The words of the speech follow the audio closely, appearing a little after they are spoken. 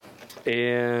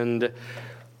And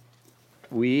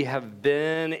we have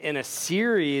been in a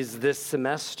series this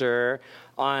semester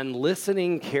on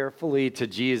listening carefully to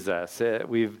Jesus.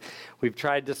 We've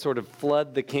tried to sort of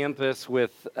flood the campus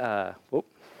with the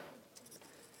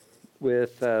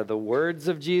words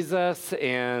of Jesus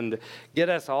and get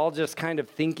us all just kind of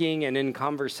thinking and in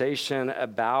conversation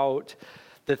about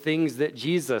the things that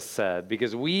Jesus said,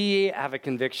 because we have a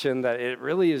conviction that it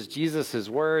really is Jesus'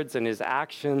 words and his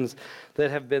actions that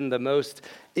have been the most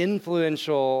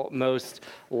influential, most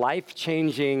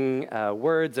life-changing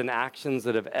words and actions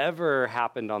that have ever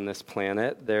happened on this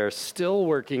planet. They're still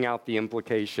working out the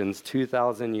implications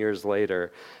 2,000 years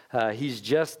later. He's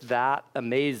just that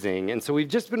amazing. And so we've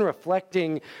just been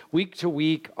reflecting week to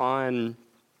week on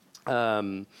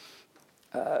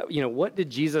what did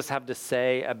Jesus have to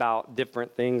say about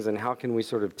different things, and how can we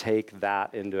sort of take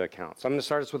that into account? So I'm going to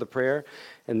start us with a prayer,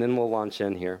 and then we'll launch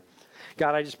in here.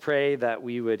 God, I just pray that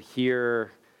we would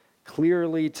hear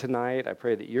clearly tonight. I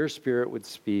pray that your Spirit would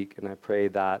speak, and I pray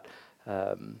that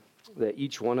that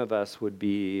each one of us would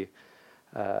be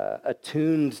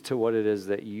attuned to what it is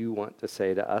that you want to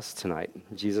say to us tonight.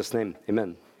 In Jesus' name,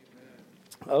 amen.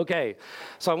 Okay,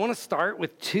 so I want to start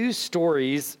with two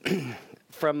stories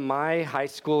from my high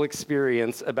school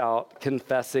experience about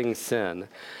confessing sin.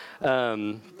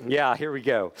 Here we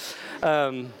go.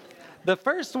 The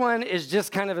first one is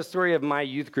just kind of a story of my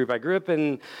youth group. I grew up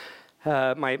in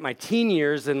my teen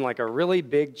years in like a really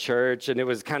big church, and it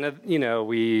was kind of,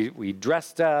 we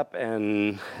dressed up,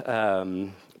 and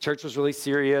church was really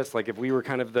serious. Like if we were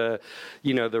kind of the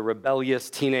rebellious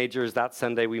teenagers that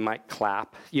Sunday, we might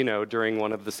clap, during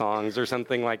one of the songs or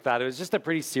something like that. It was just a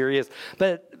pretty serious,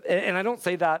 and I don't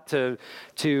say that to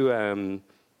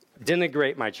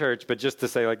denigrate my church, but just to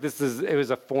say like it was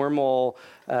a formal,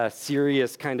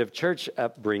 serious kind of church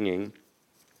upbringing.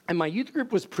 And my youth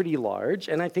group was pretty large,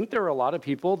 and I think there were a lot of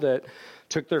people that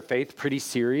took their faith pretty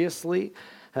seriously.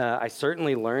 I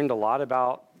certainly learned a lot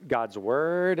about God's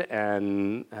word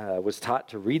and was taught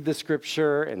to read the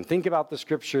scripture and think about the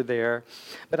scripture there.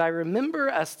 But I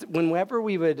remember us, whenever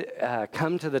we would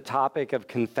come to the topic of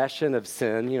confession of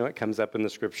sin, it comes up in the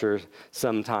scripture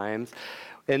sometimes,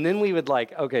 and then we would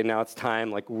okay, now it's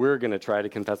time, we're going to try to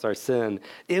confess our sin.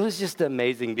 It was just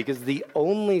amazing, because the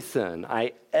only sin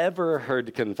I ever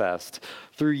heard confessed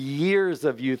through years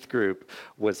of youth group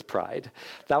was pride.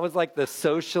 That was the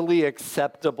socially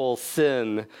acceptable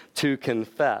sin to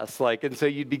confess. And so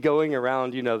you'd be going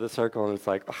around, the circle, and it's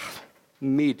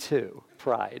me too,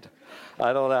 pride. I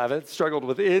haven't struggled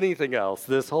with anything else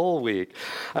this whole week.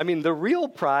 I mean, the real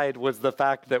pride was the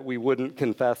fact that we wouldn't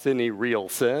confess any real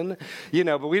sin,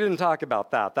 but we didn't talk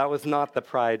about that. That was not the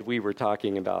pride we were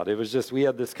talking about. It was just we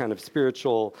had this kind of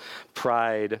spiritual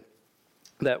pride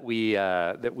that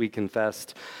we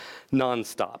confessed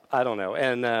nonstop. I don't know.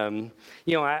 And,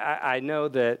 I know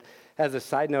that, as a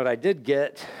side note, I did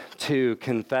get to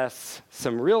confess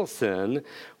some real sin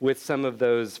with some of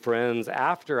those friends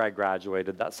after I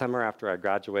graduated, that summer after I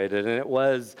graduated, and it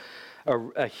was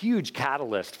a huge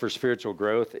catalyst for spiritual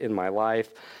growth in my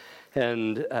life.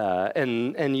 And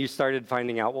you started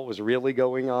finding out what was really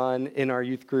going on in our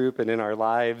youth group and in our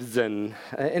lives, and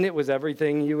it was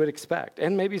everything you would expect,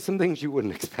 and maybe some things you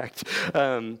wouldn't expect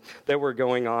that were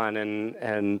going on.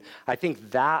 And I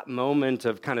think that moment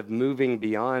of kind of moving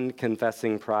beyond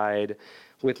confessing pride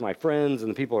with my friends and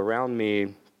the people around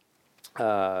me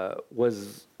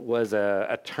was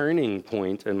a turning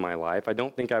point in my life. I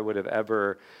don't think I would have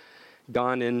ever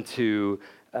gone into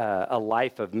a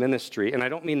life of ministry. And I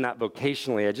don't mean that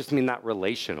vocationally, I just mean that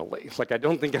relationally. I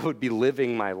don't think I would be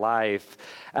living my life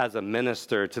as a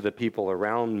minister to the people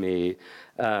around me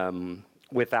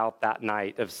without that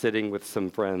night of sitting with some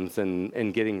friends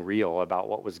and getting real about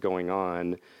what was going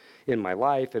on in my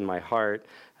life, in my heart.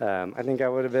 I think I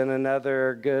would have been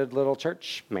another good little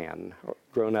church man,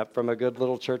 grown up from a good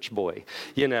little church boy,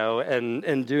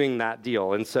 and doing that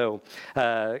deal. And so,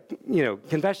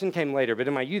 confession came later, but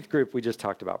in my youth group, we just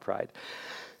talked about pride.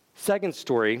 Second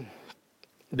story,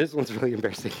 this one's really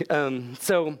embarrassing.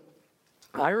 So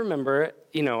I remember,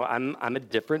 I'm a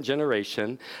different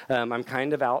generation. I'm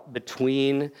kind of out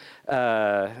between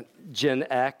Gen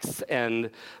X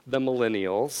and the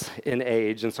millennials in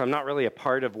age, and so I'm not really a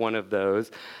part of one of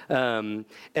those. And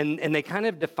they kind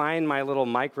of define my little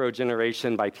micro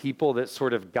generation by people that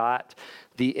sort of got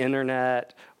the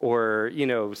internet or,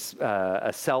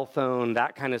 a cell phone,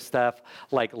 that kind of stuff,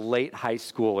 late high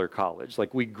school or college.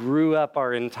 We grew up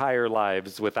our entire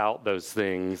lives without those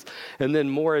things. And then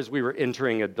more as we were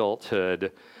entering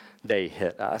adulthood, they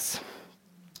hit us.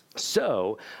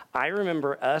 So I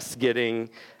remember us getting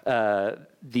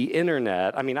the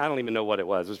internet. I mean, I don't even know what it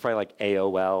was. It was probably like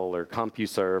AOL or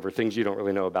CompuServe or things you don't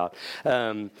really know about.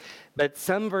 But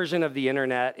some version of the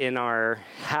internet in our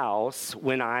house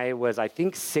when I was, I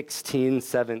think, 16,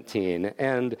 17.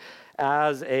 And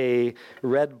as a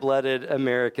red-blooded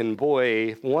American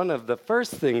boy, one of the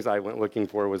first things I went looking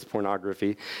for was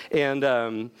pornography. And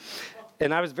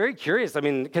I was very curious, I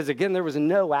mean, because again, there was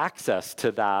no access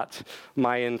to that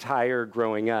my entire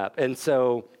growing up. And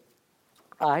so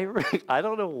I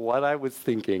don't know what I was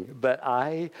thinking, but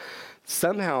I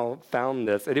somehow found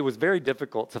this, and it was very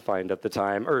difficult to find at the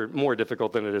time, or more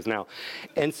difficult than it is now.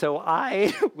 And so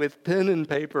I, with pen and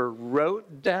paper,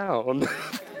 wrote down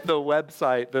the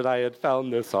website that I had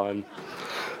found this on.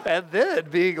 And then,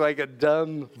 being like a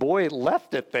dumb boy,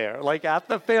 left it there, like at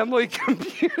the family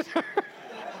computer.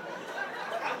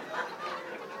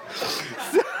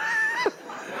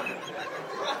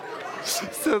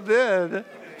 So then,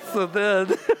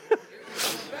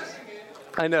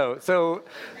 I know. So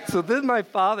then my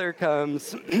father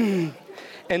comes and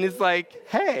is like,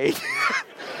 hey,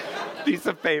 piece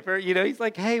of paper, he's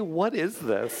like, hey, what is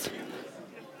this?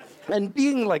 And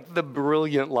being like the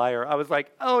brilliant liar, I was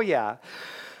like, oh yeah.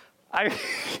 I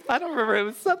don't remember. It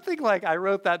was something like I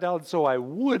wrote that down so I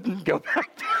wouldn't go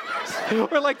back to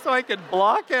it. Or like so I could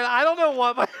block it. I don't know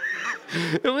what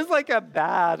it was like a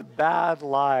bad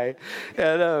lie.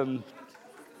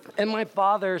 And my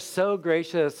father, so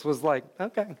gracious, was like,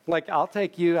 okay, like I'll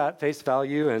take you at face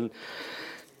value and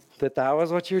that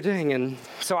was what you're doing. And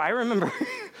so I remember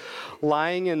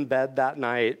lying in bed that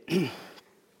night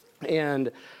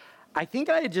and I think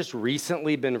I had just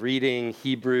recently been reading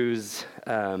Hebrews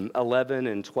 11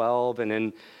 and 12,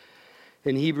 and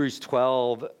in Hebrews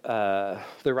 12,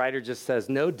 the writer just says,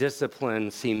 no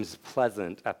discipline seems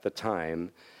pleasant at the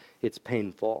time. It's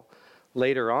painful.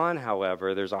 Later on,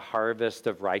 however, there's a harvest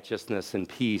of righteousness and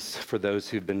peace for those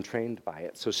who've been trained by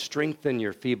it. So strengthen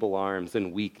your feeble arms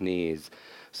and weak knees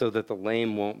so that the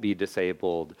lame won't be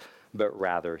disabled, but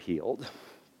rather healed.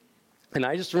 And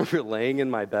I just remember laying in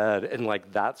my bed and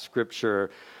like that scripture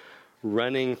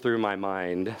running through my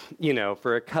mind,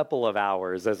 for a couple of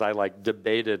hours as I like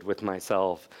debated with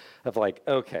myself of like,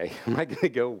 okay, am I going to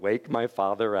go wake my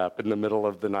father up in the middle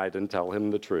of the night and tell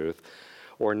him the truth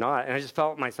or not? And I just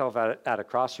felt myself at a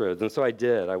crossroads. And so I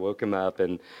did. I woke him up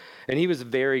and he was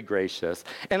very gracious.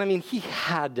 And I mean, he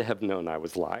had to have known I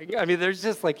was lying. I mean, there's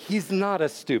just like, he's not a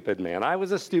stupid man. I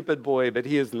was a stupid boy, but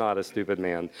he is not a stupid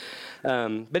man.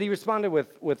 But he responded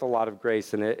with a lot of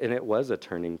grace, and it was a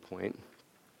turning point.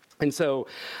 And so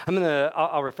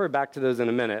I'll refer back to those in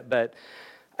a minute, but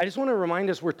I just want to remind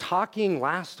us, we're talking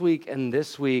last week and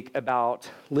this week about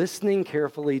listening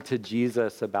carefully to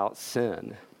Jesus about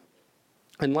sin.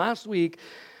 And last week,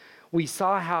 we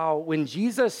saw how when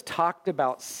Jesus talked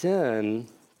about sin,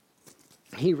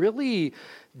 he really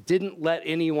didn't let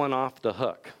anyone off the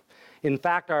hook. In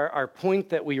fact, our point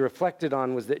that we reflected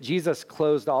on was that Jesus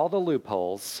closed all the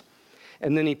loopholes,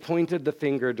 and then he pointed the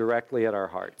finger directly at our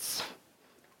hearts.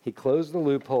 He closed the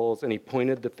loopholes, and he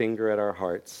pointed the finger at our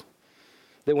hearts.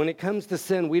 That when it comes to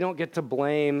sin, we don't get to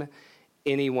blame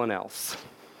anyone else.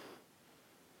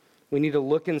 We need to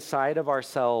look inside of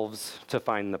ourselves to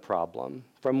find the problem.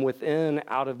 From within,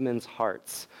 out of men's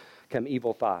hearts, come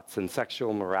evil thoughts and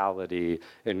sexual morality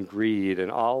and greed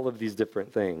and all of these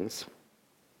different things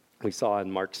we saw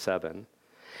in Mark 7.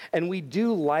 And we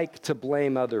do like to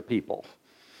blame other people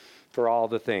for all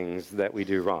the things that we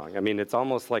do wrong. I mean, it's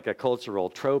almost like a cultural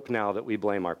trope now that we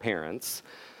blame our parents,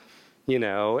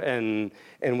 and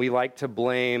we like to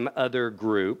blame other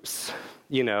groups,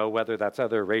 whether that's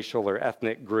other racial or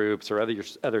ethnic groups or other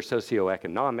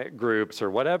socioeconomic groups or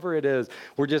whatever it is.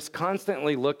 We're just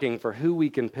constantly looking for who we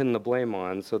can pin the blame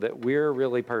on so that we're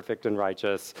really perfect and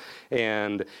righteous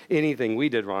and anything we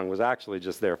did wrong was actually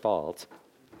just their fault.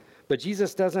 But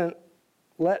Jesus doesn't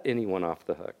let anyone off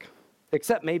the hook,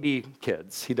 except maybe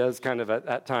kids. He does kind of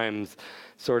at times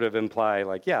sort of imply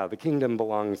like, yeah, the kingdom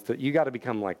belongs to, you got to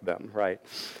become like them, right?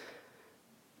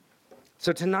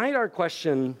 So tonight our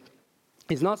question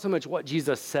is not so much what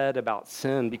Jesus said about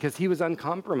sin, because he was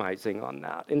uncompromising on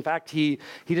that. In fact, he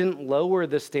didn't lower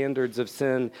the standards of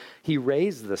sin, he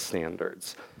raised the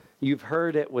standards. You've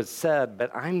heard it was said,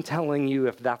 but I'm telling you,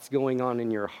 if that's going on in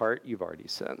your heart, you've already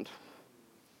sinned,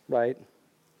 right?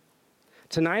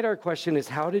 Tonight our question is,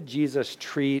 how did Jesus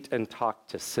treat and talk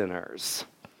to sinners?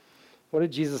 What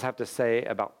did Jesus have to say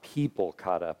about people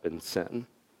caught up in sin?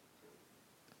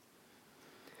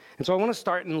 And so I want to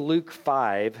start in Luke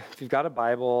 5. If you've got a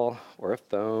Bible or a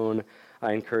phone,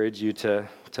 I encourage you to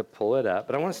pull it up.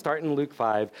 But I want to start in Luke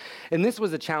 5. And this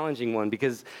was a challenging one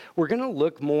because we're going to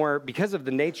look more, because of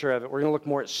the nature of it, we're going to look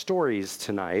more at stories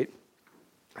tonight.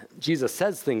 Jesus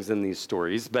says things in these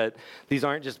stories, but these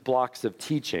aren't just blocks of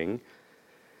teaching,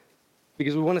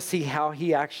 because we want to see how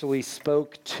he actually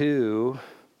spoke to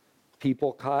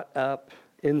people caught up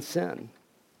in sin.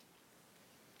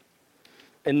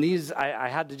 And these, I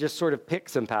had to just sort of pick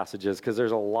some passages because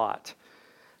there's a lot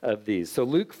of these. So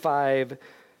Luke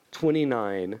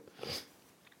 5:29.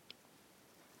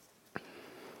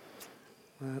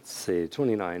 Let's see,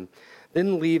 29.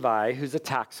 Then Levi, who's a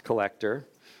tax collector,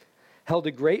 held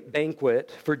a great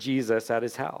banquet for Jesus at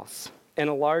his house, and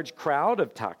a large crowd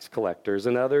of tax collectors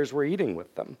and others were eating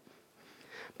with them.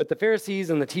 But the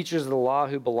Pharisees and the teachers of the law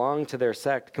who belonged to their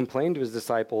sect complained to his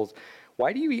disciples,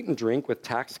 "Why do you eat and drink with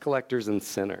tax collectors and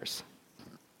sinners?"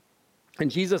 And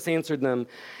Jesus answered them,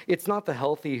 "It's not the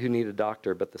healthy who need a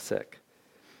doctor, but the sick.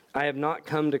 I have not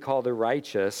come to call the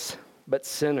righteous, but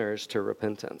sinners to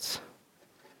repentance."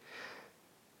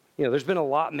 You know, there's been a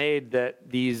lot made that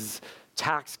these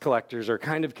tax collectors are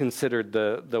kind of considered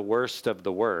the worst of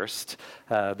the worst,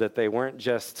 that they weren't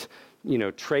just,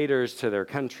 traitors to their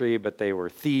country, but they were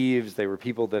thieves. They were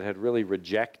people that had really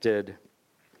rejected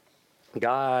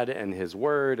God and his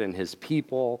word and his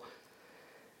people.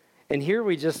 And here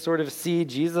we just sort of see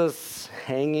Jesus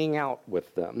hanging out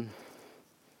with them.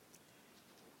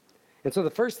 And so the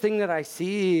first thing that I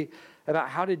see about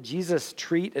how did Jesus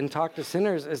treat and talk to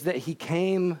sinners is that he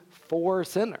came for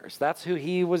sinners. That's who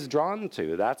he was drawn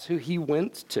to. That's who he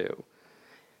went to.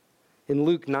 In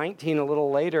Luke 19, a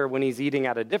little later, when he's eating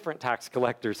at a different tax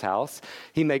collector's house,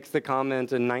 he makes the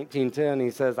comment in 19:10, he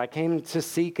says, "I came to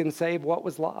seek and save what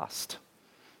was lost."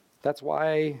 That's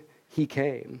why he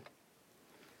came.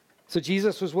 So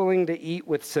Jesus was willing to eat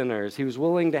with sinners. He was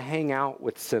willing to hang out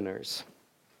with sinners.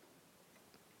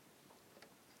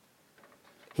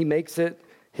 He makes it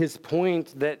his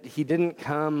point that he didn't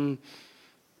come,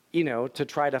 to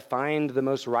try to find the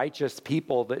most righteous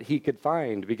people that he could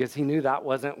find, because he knew that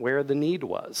wasn't where the need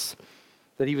was,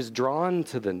 that he was drawn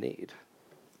to the need.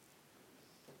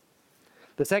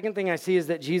 The second thing I see is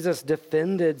that Jesus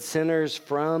defended sinners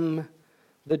from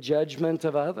the judgment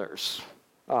of others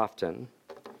often.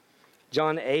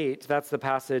 John 8, that's the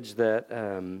passage that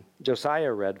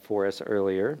Josiah read for us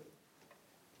earlier.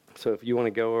 So if you want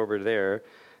to go over there,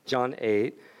 John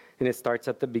 8, and it starts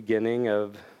at the beginning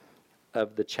of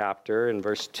the chapter in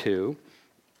verse 2.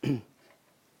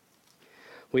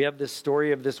 We have this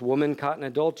story of this woman caught in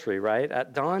adultery, right?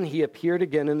 At dawn, he appeared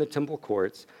again in the temple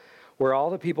courts where all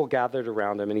the people gathered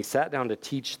around him, and he sat down to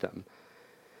teach them.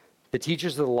 The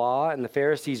teachers of the law and the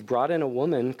Pharisees brought in a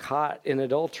woman caught in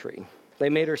adultery. They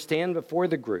made her stand before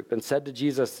the group and said to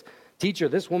Jesus, "Teacher,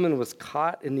 this woman was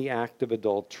caught in the act of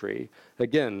adultery."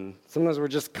 Again, sometimes we're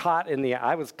just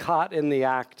I was caught in the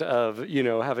act of,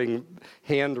 having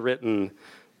handwritten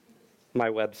my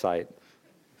website.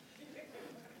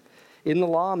 In the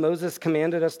law, Moses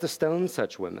commanded us to stone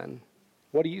such women.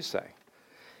 What do you say?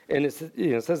 And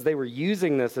it says they were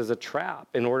using this as a trap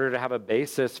in order to have a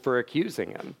basis for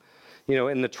accusing him.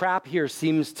 And the trap here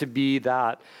seems to be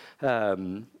that,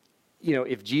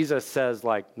 if Jesus says,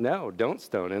 no, don't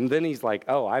stone him, then he's like,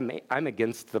 oh, I'm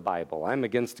against the Bible. I'm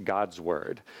against God's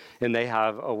word. And they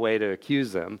have a way to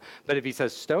accuse him. But if he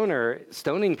says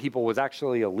stoning people was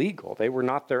actually illegal. They were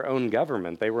not their own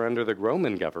government. They were under the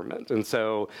Roman government. And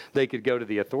so they could go to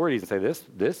the authorities and say,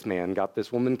 this man got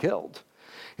this woman killed.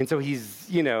 And so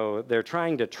they're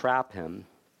trying to trap him.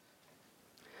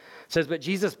 It says, but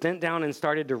Jesus bent down and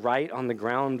started to write on the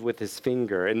ground with his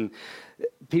finger. And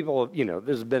people,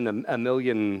 there's been a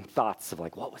million thoughts of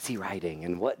what was he writing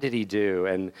and what did he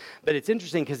do? But it's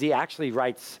interesting because he actually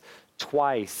writes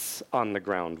twice on the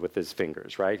ground with his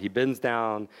fingers, right? He bends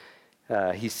down,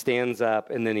 he stands up,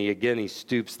 and then he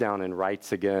stoops down and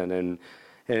writes again.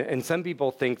 And some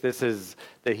people think that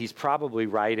he's probably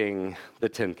writing the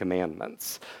Ten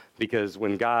Commandments. Because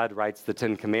when God writes the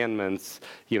Ten Commandments,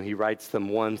 he writes them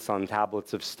once on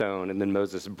tablets of stone, and then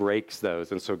Moses breaks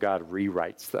those, and so God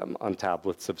rewrites them on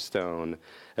tablets of stone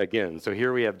again. So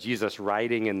here we have Jesus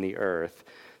writing in the earth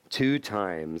 2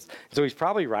 times. So he's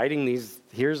probably writing these,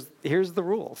 here's the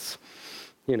rules,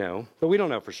 but we don't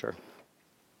know for sure.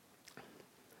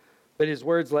 But his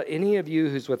words, "Let any of you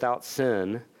who's without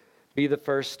sin be the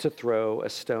first to throw a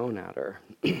stone at her."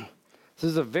 This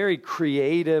is a very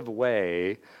creative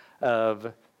way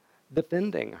of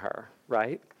defending her,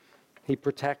 right? He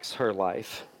protects her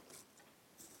life.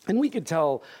 And we could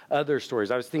tell other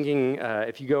stories. I was thinking,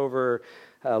 if you go over,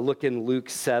 look in Luke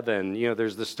 7,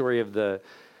 there's the story of the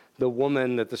the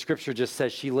woman that the scripture just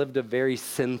says she lived a very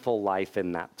sinful life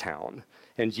in that town.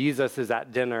 And Jesus is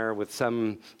at dinner with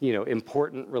some,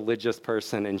 important religious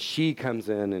person, and she comes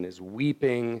in and is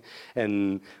weeping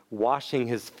and washing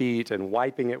his feet and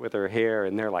wiping it with her hair.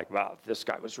 And they're like, wow, if this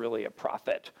guy was really a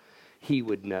prophet, he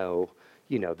would know,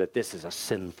 that this is a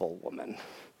sinful woman.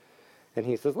 And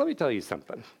he says, let me tell you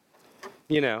something.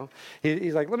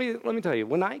 He's like, let me tell you,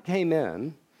 when I came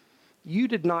in, you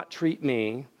did not treat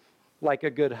me like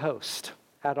a good host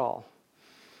at all.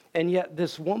 And yet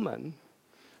this woman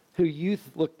who you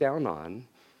look down on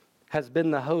has been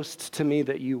the host to me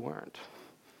that you weren't.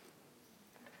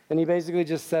 And he basically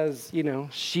just says,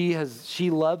 she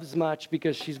loves much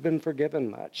because she's been forgiven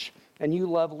much. And you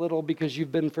love little because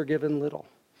you've been forgiven little.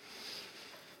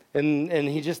 And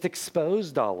he just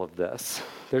exposed all of this.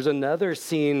 There's another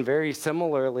scene very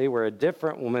similarly where a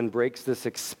different woman breaks this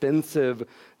expensive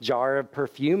jar of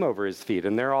perfume over his feet.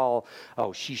 And they're all,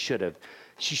 oh, she should have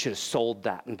sold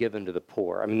that and given to the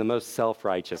poor. I mean, the most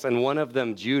self-righteous. And one of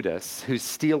them, Judas, who's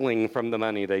stealing from the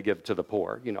money they give to the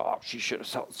poor. Oh, she should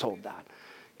have sold that,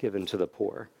 given to the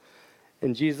poor.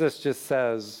 And Jesus just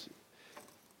says,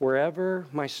 wherever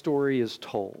my story is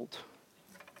told,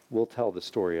 we'll tell the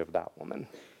story of that woman.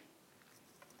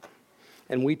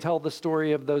 And we tell the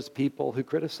story of those people who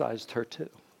criticized her too.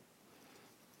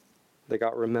 They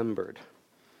got remembered.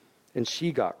 And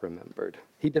she got remembered.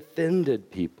 He defended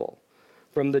people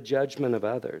from the judgment of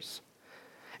others.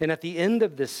 And at the end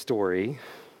of this story,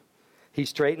 he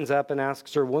straightens up and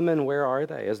asks her, woman, where are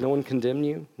they? Has no one condemned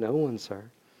you? No one, sir.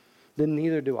 Then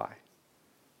neither do I.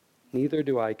 Neither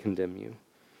do I condemn you.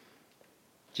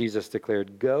 Jesus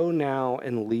declared, go now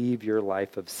and leave your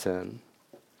life of sin.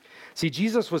 See,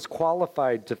 Jesus was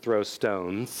qualified to throw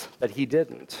stones, but he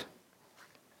didn't.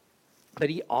 But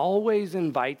he always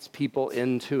invites people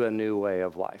into a new way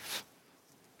of life.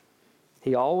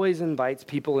 He always invites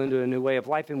people into a new way of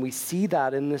life, and we see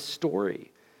that in this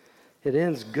story. It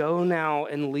ends, go now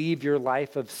and leave your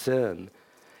life of sin.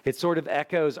 It sort of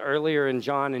echoes earlier in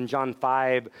John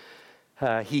 5,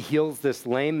 he heals this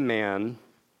lame man,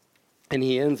 and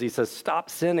he says, stop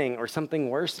sinning or something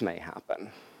worse may happen.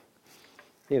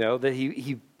 That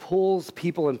he pulls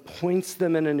people and points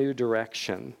them in a new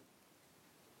direction.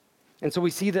 And so we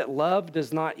see that love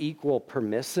does not equal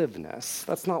permissiveness.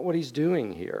 That's not what he's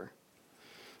doing here.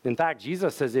 In fact,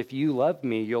 Jesus says, if you love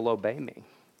me, you'll obey me.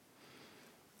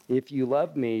 If you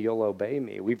love me, you'll obey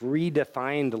me. We've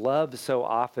redefined love so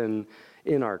often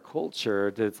in our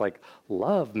culture that it's like,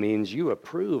 love means you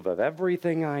approve of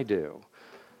everything I do.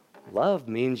 Love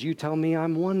means you tell me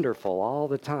I'm wonderful all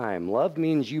the time. Love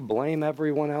means you blame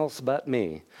everyone else but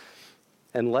me.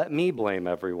 And let me blame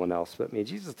everyone else but me.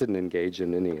 Jesus didn't engage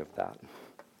in any of that.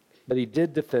 But he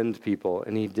did defend people,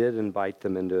 and he did invite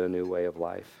them into a new way of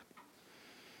life.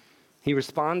 He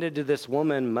responded to this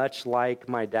woman much like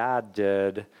my dad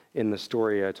did in the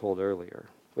story I told earlier,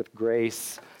 with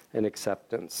grace and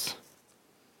acceptance,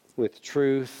 with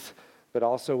truth, but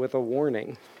also with a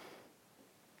warning,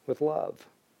 with love.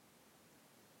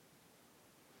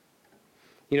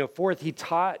 Fourth, he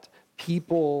taught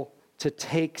people to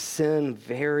take sin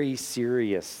very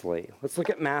seriously. Let's look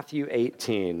at Matthew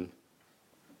 18.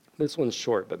 This one's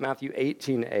short, but Matthew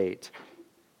 18:8.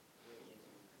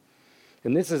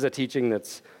 And this is a teaching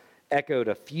that's echoed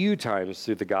a few times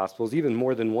through the Gospels, even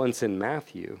more than once in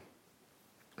Matthew.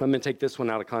 I'm going to take this one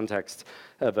out of context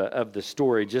of the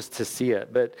story just to see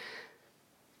it. But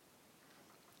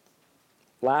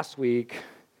last week,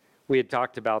 we had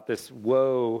talked about this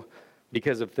woe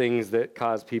because of things that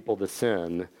cause people to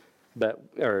sin.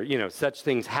 Such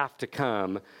things have to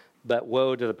come, but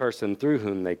woe to the person through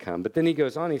whom they come. But then he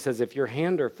goes on, he says, if your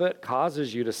hand or foot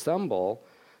causes you to stumble,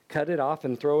 cut it off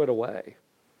and throw it away.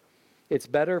 It's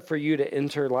better for you to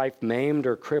enter life maimed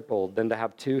or crippled than to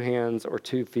have 2 hands or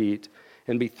 2 feet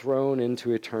and be thrown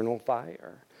into eternal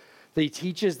fire. He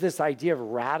teaches this idea of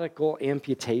radical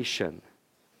amputation.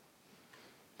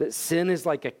 That sin is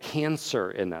like a cancer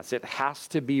in us. It has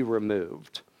to be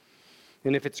removed.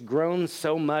 And if it's grown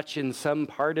so much in some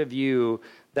part of you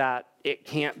that it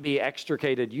can't be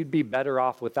extricated, you'd be better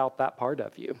off without that part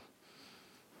of you.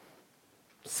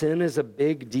 Sin is a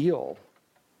big deal.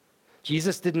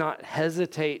 Jesus did not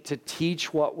hesitate to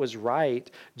teach what was right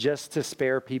just to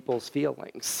spare people's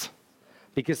feelings,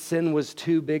 because sin was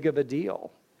too big of a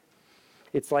deal.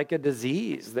 It's like a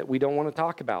disease that we don't want to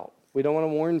talk about. We don't want to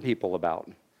warn people about.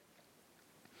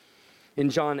 In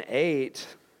John 8,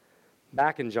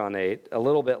 back in John 8, a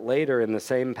little bit later in the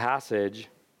same passage,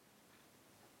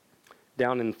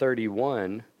 down in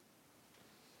 31,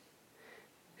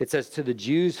 It says to the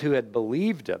Jews who had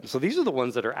believed him. So these are the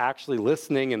ones that are actually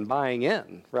listening and buying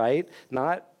in, right?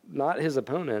 Not his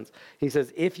opponents. He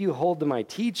says, if you hold to my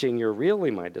teaching, you're really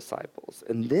my disciples.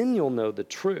 And then you'll know the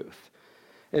truth.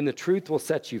 And the truth will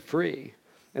set you free.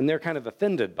 And they're kind of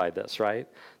offended by this, right?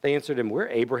 They answered him, we're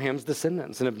Abraham's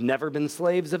descendants and have never been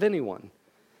slaves of anyone.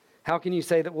 How can you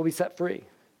say that we'll be set free?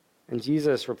 And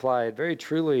Jesus replied, very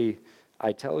truly,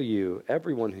 I tell you,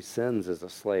 everyone who sins is a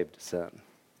slave to sin.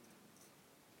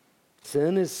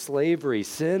 Sin is slavery.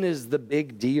 Sin is the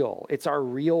big deal. It's our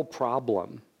real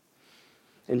problem.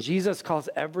 And Jesus calls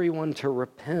everyone to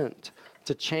repent,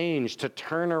 to change, to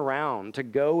turn around, to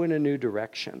go in a new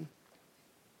direction.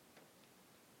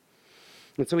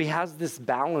 And so he has this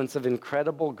balance of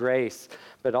incredible grace,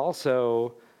 but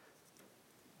also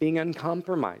being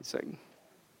uncompromising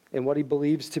in what he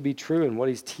believes to be true and what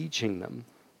he's teaching them.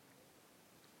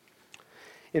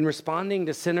 In responding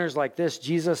to sinners like this,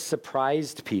 Jesus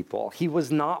surprised people. He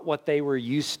was not what they were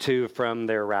used to from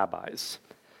their rabbis.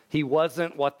 He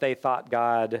wasn't what they thought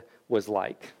God was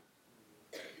like.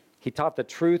 He taught the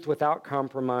truth without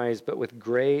compromise, but with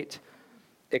great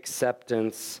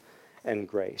acceptance and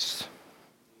grace.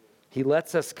 He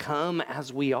lets us come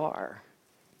as we are.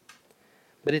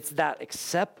 But it's that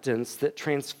acceptance that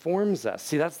transforms us.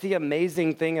 See, that's the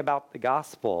amazing thing about the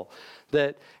gospel,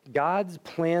 that God's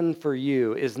plan for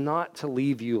you is not to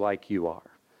leave you like you are.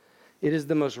 It is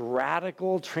the most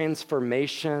radical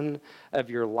transformation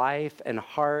of your life and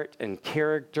heart and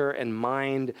character and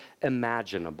mind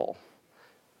imaginable.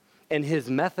 And his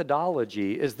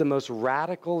methodology is the most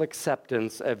radical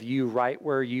acceptance of you right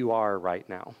where you are right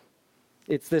now.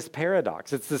 It's this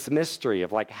paradox. It's this mystery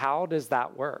of like, how does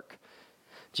that work?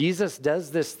 Jesus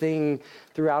does this thing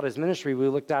throughout his ministry. We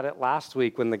looked at it last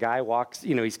week when the guy walks,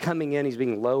 he's coming in, he's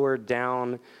being lowered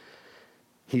down,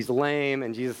 he's lame,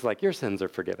 and Jesus is like, your sins are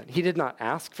forgiven. He did not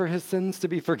ask for his sins to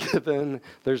be forgiven.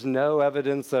 There's no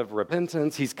evidence of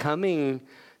repentance. He's coming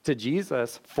to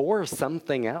Jesus for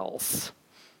something else.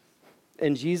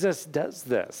 And Jesus does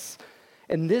this.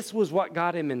 And this was what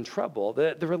got him in trouble.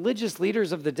 The religious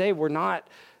leaders of the day were not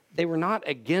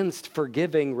against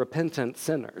forgiving repentant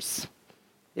sinners.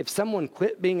 If someone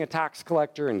quit being a tax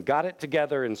collector and got it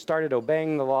together and started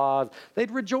obeying the laws,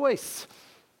 they'd rejoice,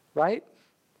 right?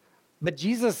 But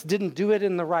Jesus didn't do it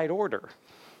in the right order.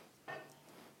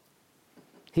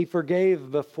 He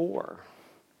forgave before.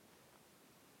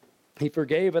 He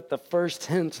forgave at the first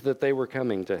hint that they were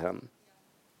coming to him.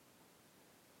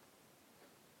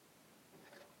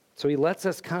 So he lets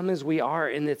us come as we are,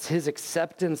 and it's his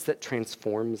acceptance that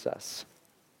transforms us.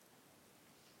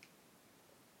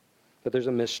 But there's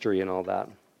a mystery in all that.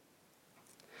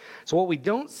 So what we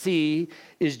don't see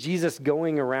is Jesus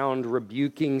going around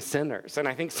rebuking sinners. And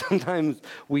I think sometimes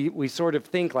we sort of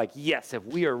think like, yes, if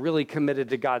we are really committed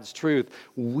to God's truth,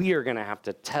 we are going to have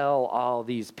to tell all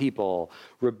these people,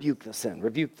 rebuke the sin,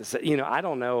 rebuke the sin. I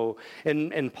don't know.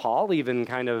 And Paul even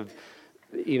kind of,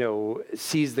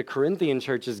 sees the Corinthian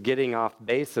churches getting off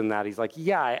base in that. He's like,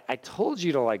 yeah, I told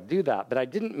you to do that, but I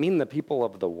didn't mean the people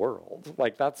of the world.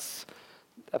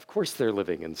 Of course they're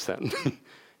living in sin.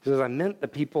 He says, I meant the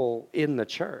people in the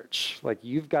church.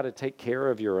 You've got to take care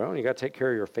of your own. You got to take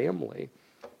care of your family.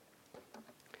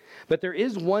 But there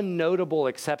is one notable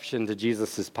exception to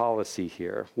Jesus' policy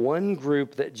here. One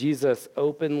group that Jesus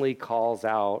openly calls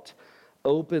out,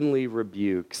 openly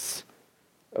rebukes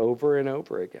over and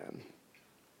over again.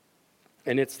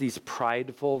 And it's these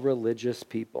prideful religious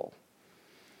people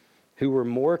who were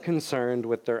more concerned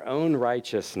with their own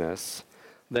righteousness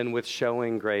than with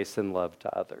showing grace and love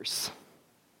to others.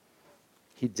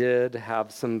 He did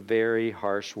have some very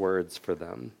harsh words for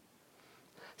them.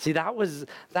 See, that was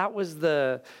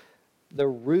the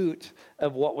root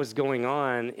of what was going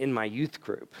on in my youth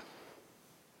group.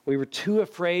 We were too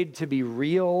afraid to be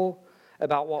real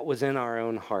about what was in our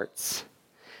own hearts.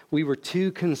 We were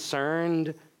too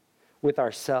concerned with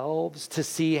ourselves to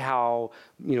see how,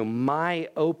 my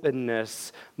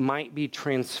openness might be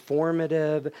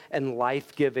transformative and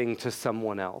life-giving to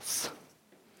someone else.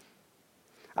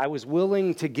 I was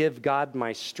willing to give God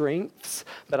my strengths,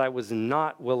 but I was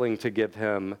not willing to give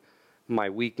him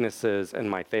my weaknesses and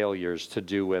my failures to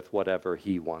do with whatever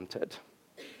he wanted.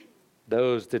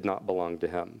 Those did not belong to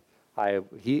him.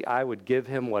 I would give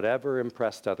him whatever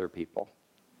impressed other people.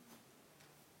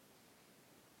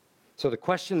 So the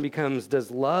question becomes, does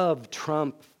love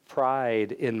trump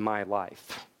pride in my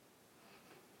life?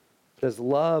 Does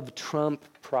love trump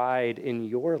pride in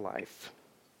your life?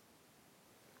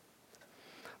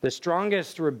 The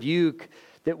strongest rebuke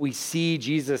that we see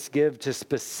Jesus give to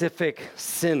specific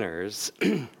sinners,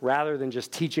 rather than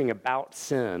just teaching about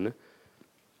sin,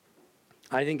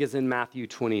 I think, is in Matthew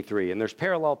 23. And there's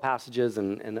parallel passages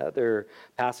and other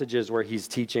passages where he's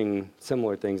teaching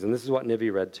similar things. And this is what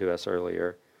Nivi read to us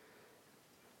earlier.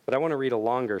 But I want to read a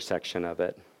longer section of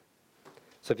it.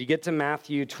 So if you get to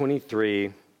Matthew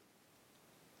 23,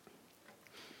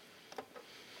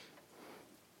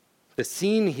 the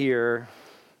scene here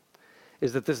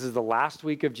is that this is the last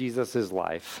week of Jesus'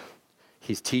 life.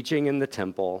 He's teaching in the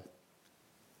temple.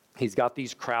 He's got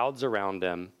these crowds around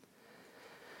him.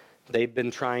 They've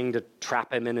been trying to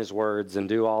trap him in his words and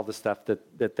do all the stuff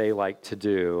that they like to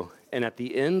do. And at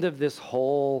the end of this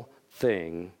whole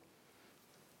thing,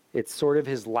 it's sort of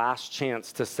his last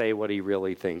chance to say what he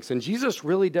really thinks. And Jesus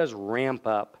really does ramp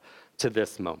up to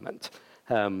this moment.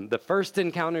 The first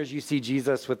encounters you see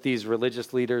Jesus with these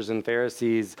religious leaders and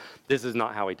Pharisees, this is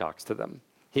not how he talks to them.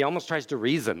 He almost tries to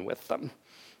reason with them,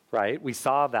 right? We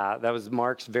saw that. That was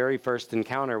Mark's very first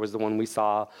encounter, was the one we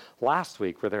saw last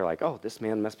week, where they're like, oh, this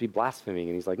man must be blaspheming.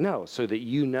 And he's like, no, so that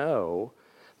you know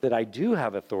that I do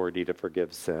have authority to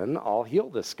forgive sin, I'll heal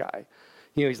this guy.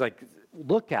 You know, he's like,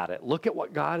 look at it. Look at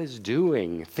what God is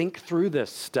doing. Think through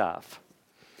this stuff.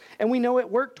 And we know it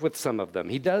worked with some of them.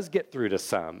 He does get through to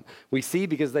some. We see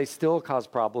because they still cause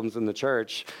problems in the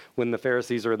church when the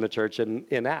Pharisees are in the church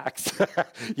in Acts.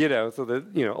 So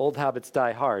the old habits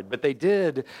die hard. But they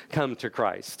did come to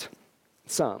Christ.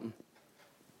 Some.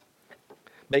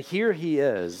 But here he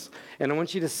is. And I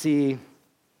want you to see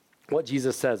what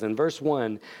Jesus says. In verse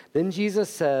 1, then Jesus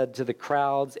said to the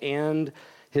crowds and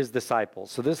his disciples.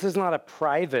 So this is not a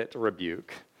private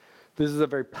rebuke. This is a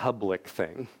very public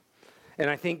thing. And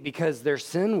I think because their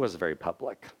sin was very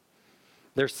public.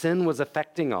 Their sin was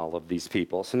affecting all of these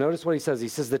people. So notice what he says. He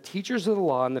says, the teachers of the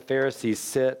law and the Pharisees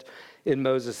sit in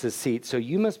Moses' seat. So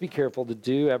you must be careful to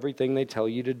do everything they tell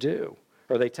you to do,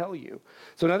 or they tell you.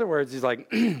 So in other words, he's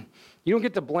like, you don't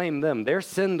get to blame them. Their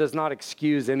sin does not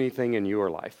excuse anything in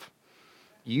your life.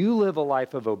 You live a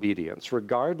life of obedience,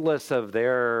 regardless of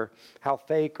how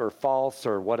fake or false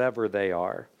or whatever they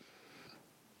are.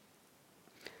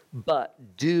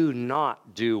 But do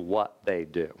not do what they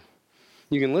do.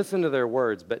 You can listen to their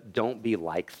words, but don't be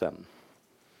like them,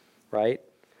 right?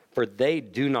 For they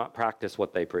do not practice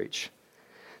what they preach.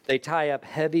 They tie up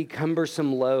heavy,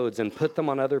 cumbersome loads and put them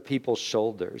on other people's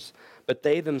shoulders, but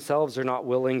they themselves are not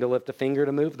willing to lift a finger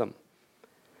to move them.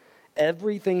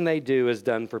 Everything they do is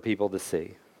done for people to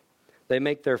see. They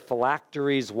make their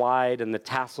phylacteries wide and the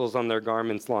tassels on their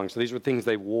garments long. So these were things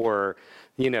they wore,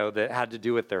 that had to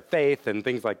do with their faith and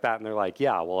things like that. And they're like,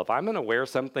 yeah, well, if I'm going to wear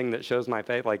something that shows my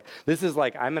faith, like this is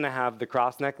like I'm going to have the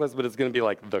cross necklace, but it's going to be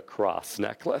like the cross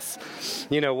necklace.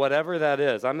 Whatever that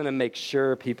is, I'm going to make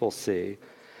sure people see.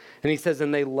 And he says,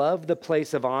 and they love the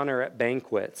place of honor at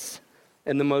banquets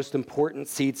and the most important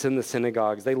seats in the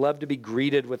synagogues. They love to be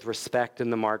greeted with respect in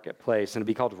the marketplace and to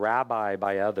be called rabbi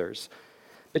by others.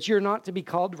 But you're not to be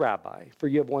called rabbi, for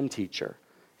you have one teacher,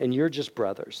 and you're just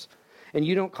brothers. And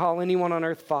you don't call anyone on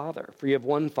earth father, for you have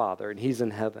one Father, and he's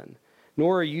in heaven.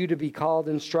 Nor are you to be called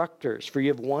instructors, for you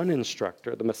have one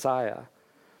instructor, the Messiah.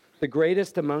 The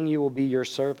greatest among you will be your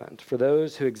servant. For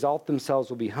those who exalt themselves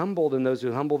will be humbled, and those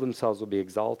who humble themselves will be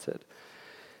exalted.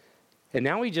 And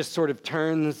now he just sort of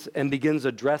turns and begins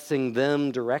addressing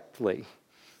them directly.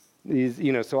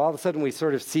 So all of a sudden we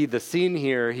sort of see the scene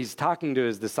here. He's talking to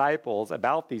his disciples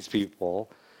about these people,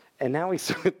 and now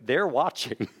they're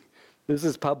watching. This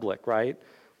is public, right?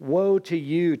 Woe to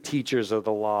you, teachers of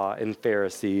the law and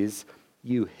Pharisees,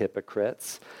 you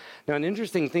hypocrites. Now, an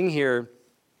interesting thing here,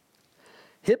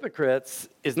 hypocrites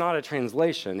is not a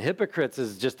translation. Hypocrites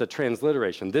is just a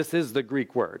transliteration. This is the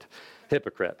Greek word,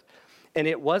 hypocrite. And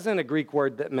it wasn't a Greek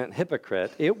word that meant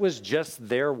hypocrite. It was just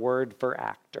their word for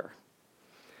actor.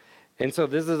 And so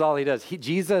this is all he does.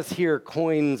 Jesus here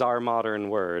coins our modern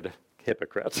word,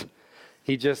 hypocrite.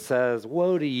 He just says,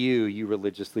 woe to you, you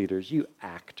religious leaders, you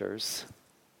actors,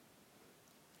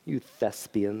 you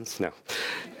thespians. No.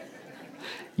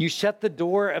 You shut the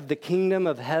door of the kingdom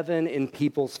of heaven in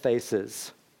people's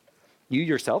faces. You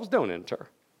yourselves don't enter,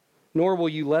 nor will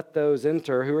you let those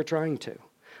enter who are trying to.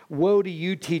 Woe to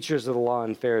you, teachers of the law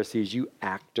and Pharisees, you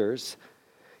actors.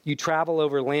 You travel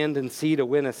over land and sea to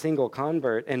win a single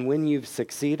convert, and when you've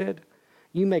succeeded,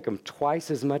 you make them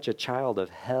twice as much a child of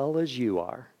hell as you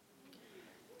are.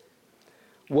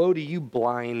 Woe to you,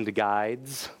 blind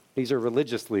guides. These are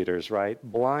religious leaders, right?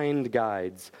 Blind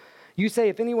guides. You say,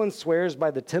 if anyone swears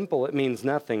by the temple, it means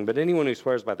nothing, but anyone who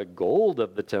swears by the gold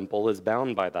of the temple is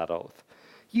bound by that oath.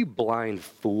 You blind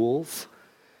fools.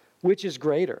 Which is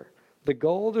greater, the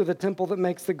gold or the temple that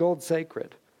makes the gold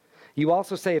sacred? You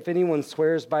also say, if anyone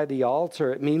swears by the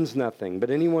altar, it means nothing, but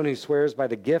anyone who swears by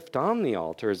the gift on the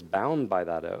altar is bound by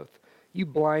that oath. You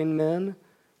blind men,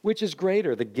 which is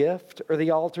greater, the gift or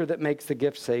the altar that makes the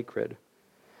gift sacred?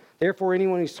 Therefore,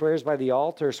 anyone who swears by the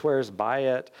altar swears by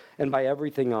it and by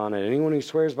everything on it. Anyone who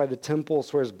swears by the temple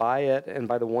swears by it and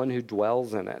by the one who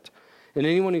dwells in it. And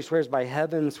anyone who swears by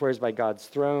heaven swears by God's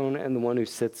throne and the one who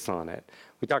sits on it.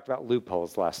 We talked about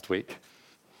loopholes last week.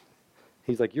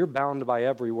 He's like, you're bound by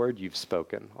every word you've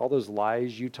spoken. All those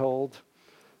lies you told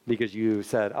because you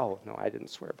said, oh, no, I didn't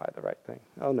swear by the right thing.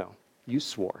 Oh, no, you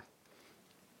swore.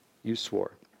 You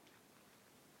swore.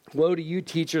 Woe to you,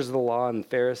 teachers of the law and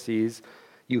Pharisees,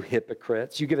 you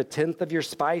hypocrites. You give a tenth of your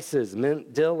spices,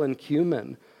 mint, dill, and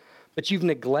cumin, but you've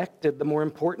neglected the more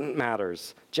important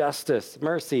matters, justice,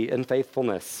 mercy, and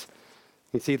faithfulness.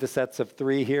 You see the sets of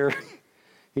three here?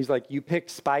 He's like, you picked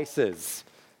spices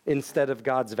instead of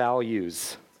God's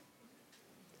values.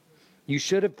 You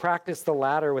should have practiced the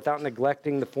latter without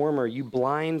neglecting the former. You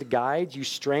blind guides, you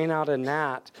strain out a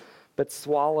gnat, but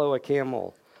swallow a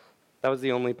camel. That was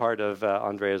the only part of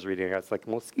Andrea's reading. I was like,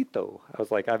 mosquito. I was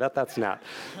like, I bet that's gnat.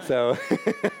 So,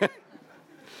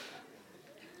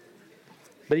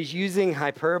 but he's using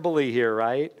hyperbole here,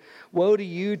 right? Woe to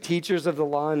you, teachers of the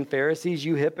law and Pharisees,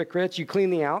 you hypocrites. You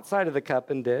clean the outside of the cup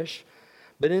and dish,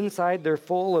 but inside they're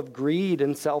full of greed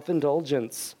and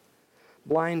self-indulgence.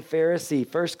 Blind Pharisee,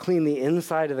 first clean the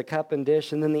inside of the cup and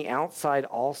dish, and then the outside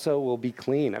also will be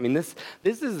clean. I mean, this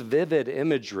is vivid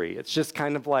imagery. It's just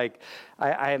kind of like,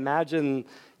 I imagine,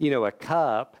 a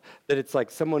cup that it's like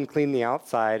someone cleaned the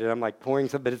outside, and I'm like pouring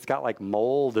some, but it's got like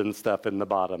mold and stuff in the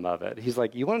bottom of it. He's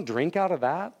like, you want to drink out of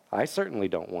that? I certainly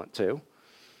don't want to.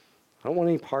 I don't want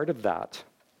any part of that.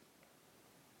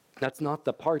 That's not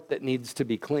the part that needs to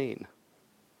be clean.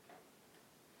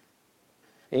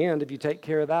 And if you take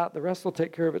care of that, the rest will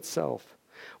take care of itself.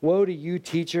 Woe to you,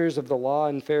 teachers of the law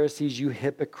and Pharisees, you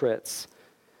hypocrites.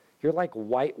 You're like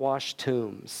whitewashed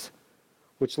tombs,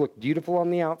 which look beautiful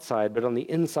on the outside, but on the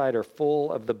inside are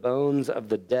full of the bones of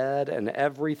the dead and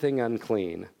everything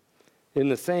unclean. In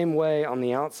the same way, on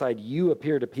the outside, you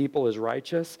appear to people as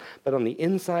righteous, but on the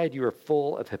inside, you are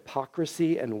full of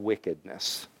hypocrisy and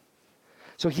wickedness.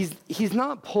 So he's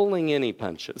not pulling any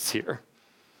punches here.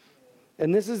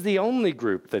 And this is the only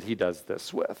group that he does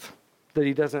this with, that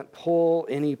he doesn't pull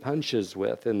any punches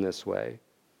with in this way.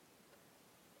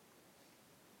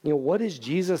 What is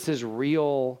Jesus'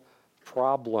 real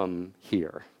problem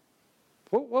here?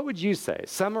 What would you say?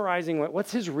 Summarizing,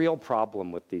 what's his real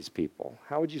problem with these people?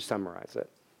 How would you summarize it?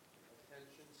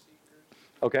 Attention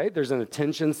seekers. Okay, there's an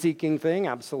attention-seeking thing,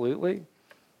 absolutely.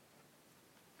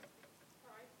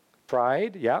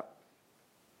 Pride, yeah.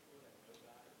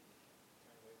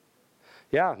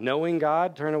 Yeah, knowing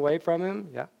God, turn away from him,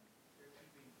 yeah.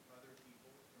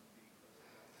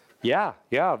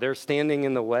 Yeah, they're standing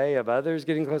in the way of others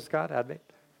getting close to God, Advait.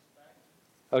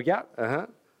 Oh, yeah, uh-huh.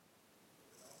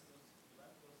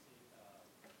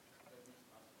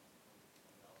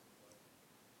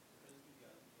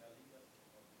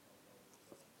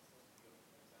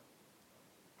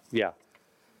 Yeah.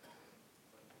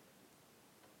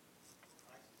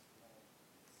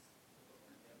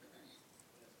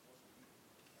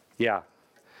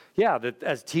 Yeah, that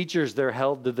as teachers, they're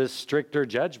held to this stricter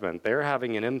judgment. They're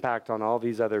having an impact on all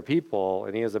these other people,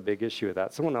 and he has a big issue with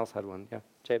that. Someone else had one. Yeah,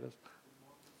 Jabez.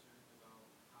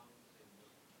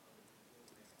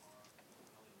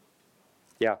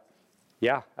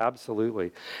 Yeah,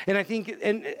 absolutely. And I think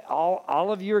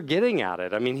all of you are getting at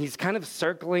it. I mean, he's kind of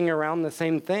circling around the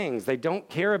same things. They don't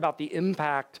care about the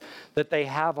impact that they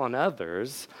have on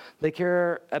others. They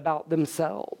care about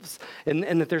themselves.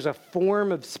 And that there's a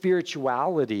form of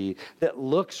spirituality that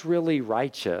looks really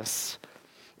righteous,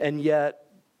 and yet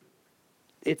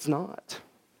it's not.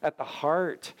 At the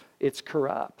heart, it's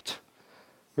corrupt.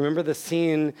 Remember the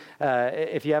scene,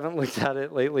 if you haven't looked at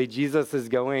it lately, Jesus is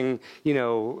going,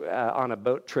 on a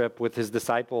boat trip with his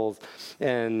disciples,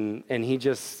 and he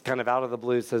just kind of out of the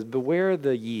blue says, beware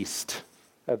the yeast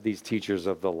of these teachers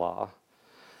of the law.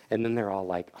 And then they're all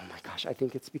like, oh my gosh, I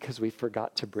think it's because we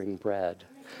forgot to bring bread.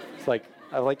 It's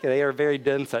like they are very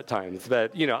dense at times,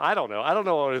 but, I don't know. I don't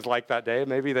know what it was like that day.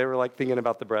 Maybe they were like thinking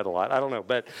about the bread a lot. I don't know.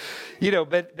 But,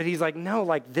 but he's like, no,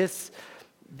 like this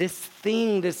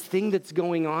thing that's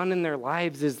going on in their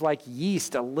lives is like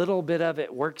yeast. A little bit of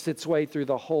it works its way through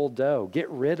the whole dough. Get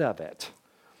rid of it.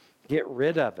 Get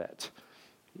rid of it.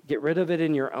 Get rid of it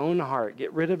in your own heart.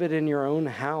 Get rid of it in your own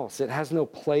house. It has no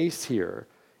place here.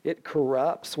 It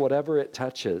corrupts whatever it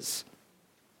touches.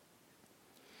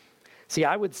 See,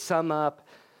 I would sum up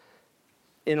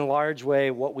in a large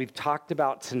way what we've talked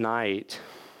about tonight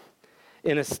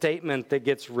in a statement that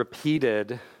gets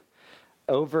repeated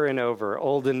over and over,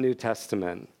 Old and New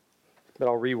Testament. but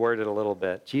I'll reword it a little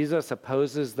bit. Jesus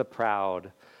opposes the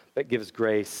proud, but gives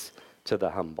grace to the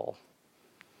humble.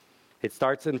 It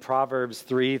starts in Proverbs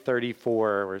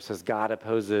 3:34, where it says, God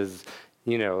opposes,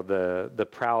 the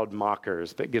proud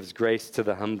mockers, but gives grace to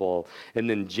the humble. And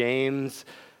then James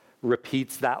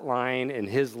repeats that line in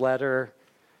his letter,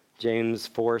 James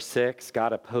 4:6,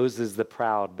 God opposes the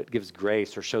proud, but gives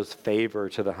grace or shows favor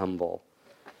to the humble.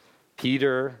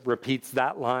 Peter repeats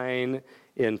that line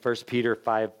in 1 Peter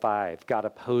 5:5, God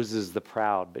opposes the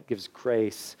proud, but gives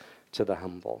grace to the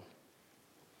humble.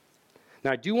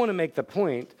 Now, I do want to make the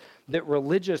point that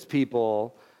religious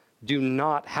people do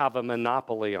not have a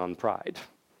monopoly on pride.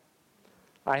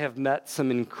 I have met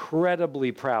some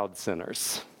incredibly proud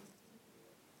sinners.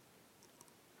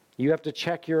 You have to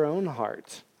check your own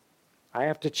heart. I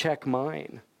have to check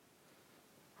mine.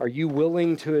 Are you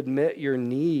willing to admit your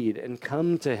need and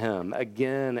come to him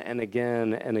again and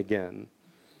again and again?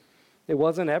 It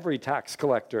wasn't every tax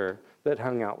collector that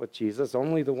hung out with Jesus,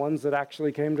 only the ones that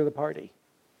actually came to the party.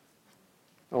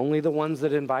 Only the ones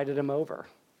that invited him over.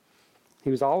 He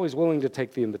was always willing to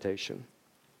take the invitation.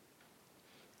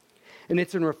 And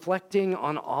it's in reflecting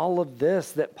on all of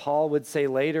this that Paul would say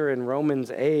later in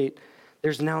Romans 8,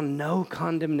 there's now no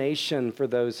condemnation for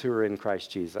those who are in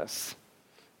Christ Jesus.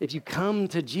 If you come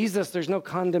to Jesus, there's no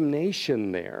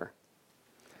condemnation there.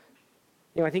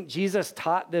 I think Jesus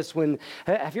taught this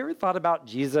have you ever thought about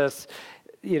Jesus,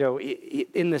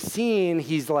 in the scene,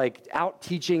 he's like out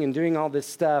teaching and doing all this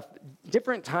stuff.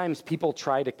 Different times people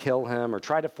try to kill him or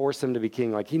try to force him to be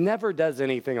king. Like he never does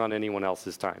anything on anyone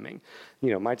else's timing.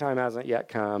 My time hasn't yet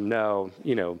come. No,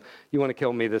 you want to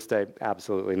kill me this day?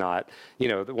 Absolutely not.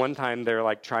 The one time they're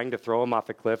like trying to throw him off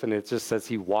a cliff and it just says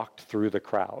he walked through the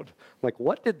crowd. Like,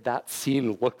 what did that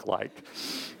scene look like?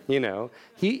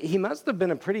 He must have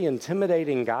been a pretty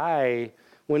intimidating guy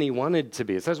when he wanted to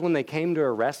be. It says when they came to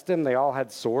arrest him, they all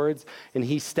had swords, and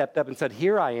he stepped up and said,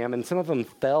 here I am, and some of them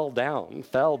fell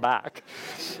back.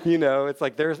 It's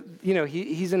like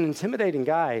he's an intimidating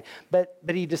guy, but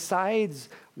he decides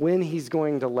when he's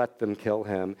going to let them kill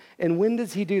him. And when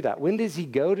does he do that? When does he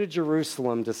go to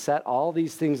Jerusalem to set all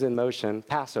these things in motion?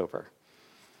 Passover.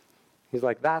 He's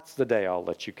like, that's the day I'll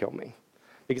let you kill me,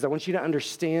 because I want you to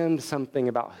understand something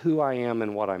about who I am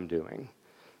and what I'm doing.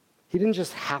 He didn't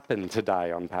just happen to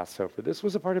die on Passover. This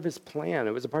was a part of his plan.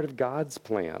 It was a part of God's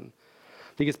plan.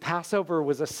 Because Passover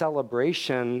was a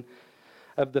celebration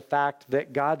of the fact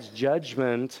that God's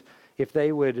judgment, if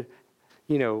they would,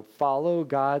 follow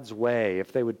God's way,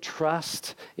 if they would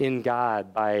trust in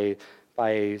God by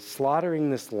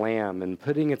slaughtering this lamb and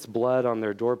putting its blood on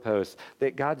their doorposts,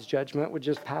 that God's judgment would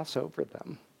just pass over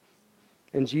them.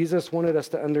 And Jesus wanted us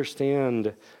to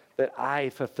understand that I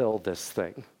fulfill this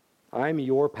thing. I'm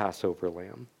your Passover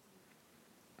lamb.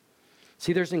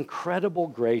 See, there's incredible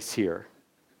grace here.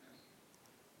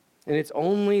 And it's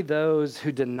only those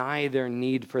who deny their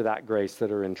need for that grace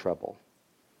that are in trouble.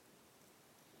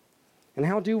 And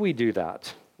how do we do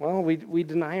that? Well, we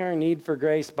deny our need for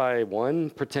grace by, one,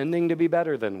 pretending to be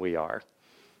better than we are.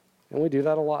 And we do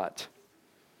that a lot.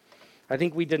 I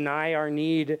think we deny our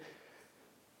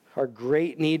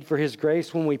great need for his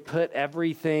grace when we put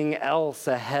everything else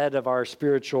ahead of our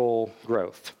spiritual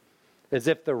growth. As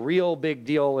if the real big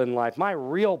deal in life, my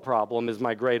real problem is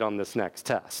my grade on this next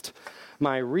test.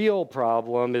 My real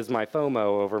problem is my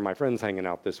FOMO over my friends hanging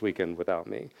out this weekend without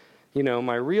me.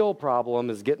 My real problem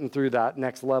is getting through that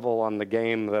next level on the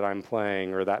game that I'm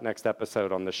playing or that next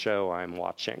episode on the show I'm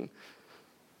watching.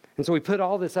 And so we put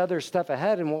all this other stuff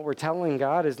ahead, and what we're telling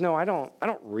God is, no, I don't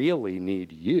really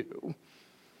need you.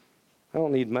 I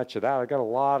don't need much of that. I've got a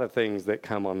lot of things that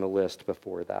come on the list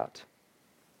before that.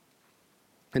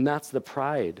 And that's the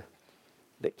pride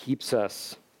that keeps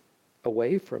us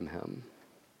away from him.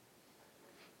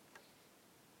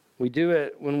 We do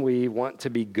it when we want to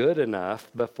be good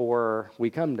enough before we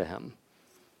come to him,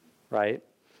 right?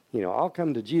 I'll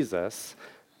come to Jesus,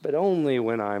 but only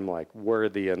when I'm like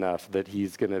worthy enough that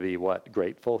he's going to be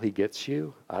grateful he gets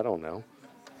you? I don't know.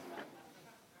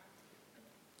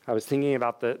 I was thinking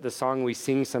about the song we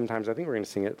sing sometimes. I think we're going to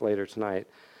sing it later tonight.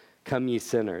 Come Ye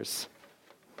Sinners.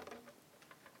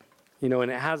 And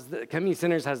it has, Come Ye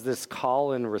Sinners has this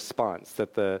call and response,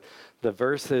 that the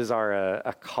verses are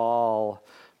a call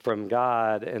from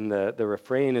God, and the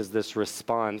refrain is this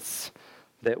response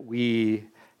that we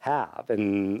have.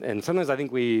 And sometimes I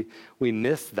think we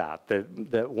miss that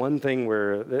one thing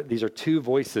where these are two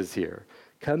voices here.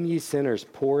 Come ye sinners,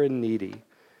 poor and needy,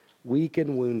 weak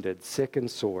and wounded, sick and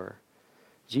sore.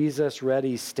 Jesus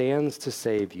ready stands to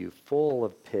save you, full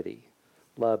of pity,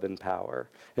 love, and power.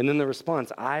 And then the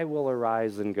response, I will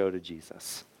arise and go to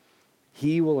Jesus.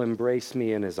 He will embrace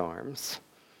me in his arms.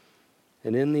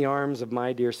 And in the arms of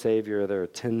my dear Savior, there are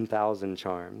 10,000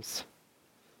 charms.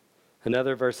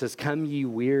 Another verse is, come ye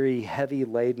weary, heavy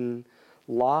laden,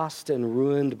 lost and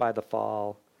ruined by the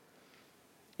fall.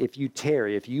 If you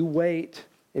tarry, if you wait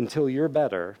until you're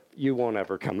better, you won't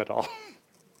ever come at all.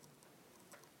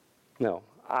 No,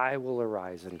 I will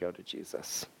arise and go to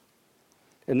Jesus.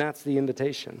 And that's the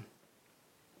invitation.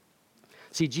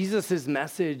 See, Jesus'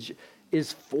 message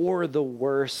is for the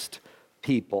worst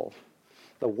people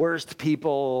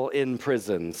in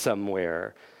prison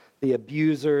somewhere, the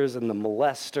abusers and the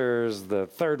molesters, the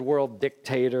third world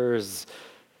dictators.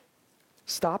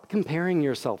 Stop comparing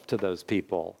yourself to those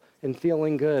people and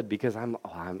feeling good because at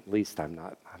least I'm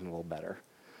a little better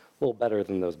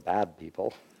than those bad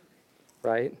people,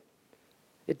 right?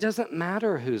 It doesn't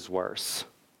matter who's worse.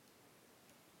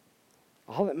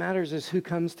 All that matters is who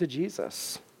comes to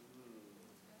Jesus.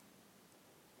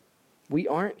 We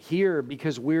aren't here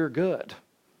because we're good.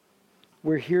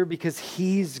 We're here because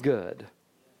he's good.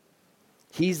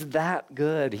 He's that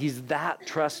good. He's that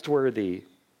trustworthy.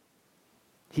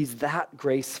 He's that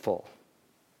graceful.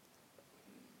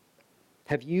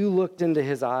 Have you looked into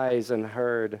his eyes and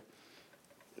heard,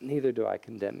 neither do I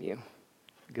condemn you.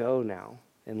 Go now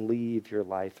and leave your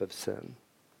life of sin.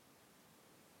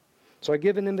 So I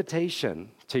give an invitation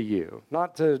to you,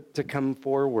 not to come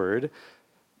forward,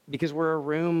 because we're a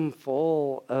room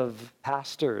full of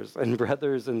pastors and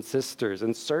brothers and sisters,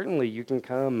 and certainly you can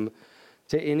come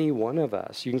to any one of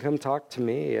us. You can come talk to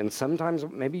me, and sometimes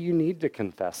maybe you need to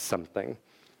confess something.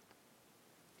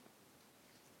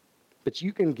 But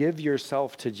you can give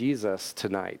yourself to Jesus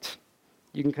tonight.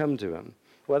 You can come to him,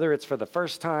 whether it's for the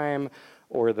first time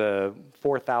or the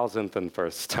 4,000th and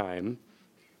first time.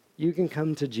 You can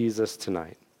come to Jesus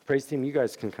tonight. Praise team, you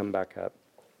guys can come back up.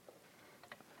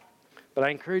 But I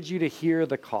encourage you to hear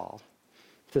the call,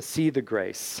 to see the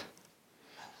grace,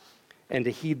 and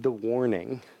to heed the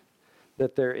warning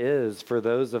that there is for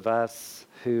those of us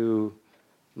who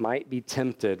might be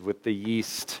tempted with the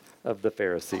yeast of the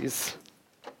Pharisees.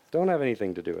 Don't have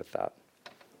anything to do with that.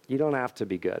 You don't have to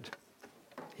be good.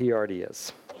 He already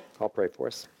is. I'll pray for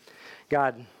us.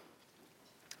 God,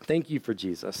 thank you for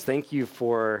Jesus. Thank you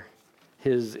for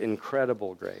his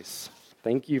incredible grace.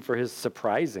 Thank you for his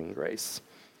surprising grace.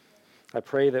 I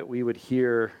pray that we would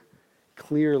hear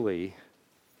clearly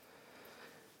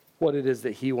what it is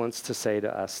that he wants to say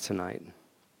to us tonight,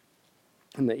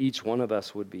 and that each one of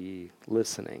us would be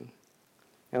listening.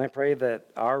 And I pray that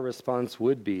our response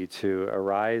would be to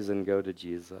arise and go to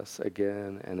Jesus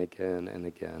again and again and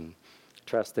again,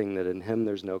 trusting that in him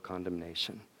there's no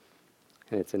condemnation.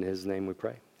 And it's in his name we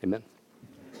pray. Amen.